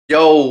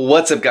Yo,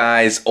 what's up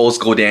guys? Old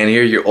School Dan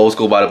here, your old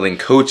school bodybuilding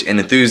coach and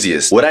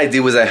enthusiast. What I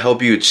do is I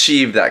help you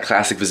achieve that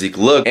classic physique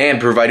look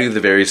and provide you the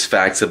various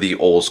facts of the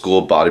old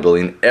school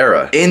bodybuilding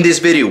era. In this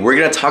video, we're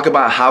gonna talk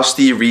about how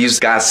Steve Reeves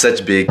got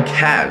such big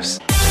calves.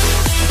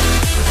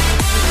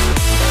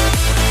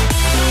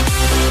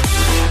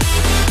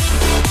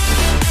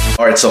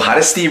 Alright, so how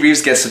does Steve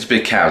Reeves get such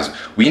big calves?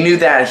 We knew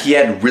that he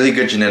had really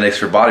good genetics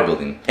for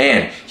bodybuilding,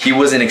 and he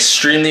was an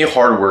extremely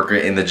hard worker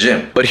in the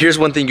gym. But here's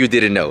one thing you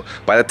didn't know.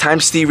 By the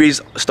time Steve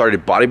Reeves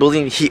started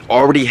bodybuilding, he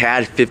already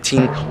had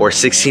 15 or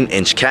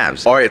 16-inch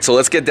calves. Alright, so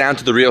let's get down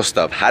to the real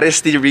stuff. How did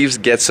Steve Reeves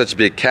get such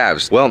big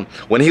calves? Well,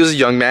 when he was a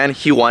young man,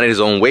 he wanted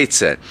his own weight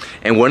set.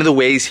 And one of the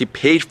ways he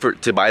paid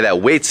to buy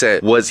that weight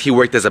set was he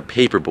worked as a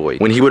paper boy.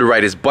 When he would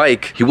ride his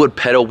bike, he would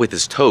pedal with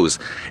his toes.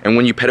 And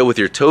when you pedal with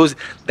your toes,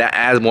 that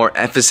adds more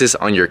emphasis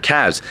on your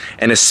calves,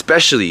 and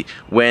especially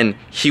when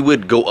he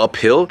would go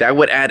uphill, that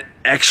would add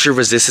extra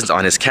resistance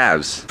on his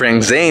calves.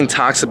 Frank Zane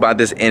talks about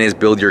this in his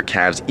Build Your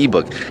Calves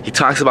ebook. He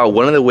talks about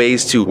one of the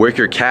ways to work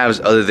your calves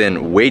other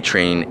than weight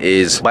training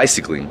is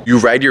bicycling. You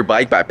ride your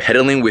bike by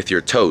pedaling with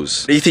your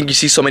toes. Do you think you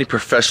see so many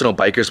professional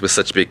bikers with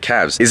such big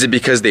calves? Is it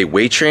because they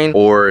weight train,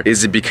 or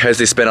is it because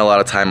they spend a lot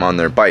of time on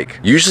their bike?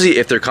 Usually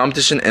if their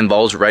competition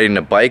involves riding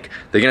a bike,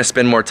 they're gonna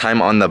spend more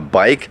time on the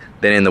bike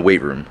than in the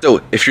weight room.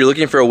 So if you're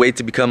looking for a way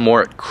to become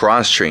more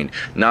cross-trained,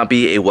 not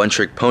be a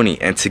one-trick pony,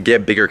 and to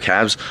get bigger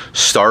calves,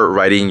 start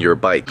riding your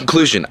bike.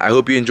 Conclusion, I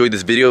hope you enjoyed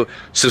this video.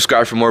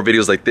 Subscribe for more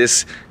videos like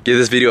this. Give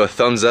this video a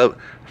thumbs up.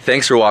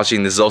 Thanks for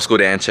watching. This is Old School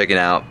Dan checking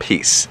out.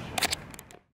 Peace.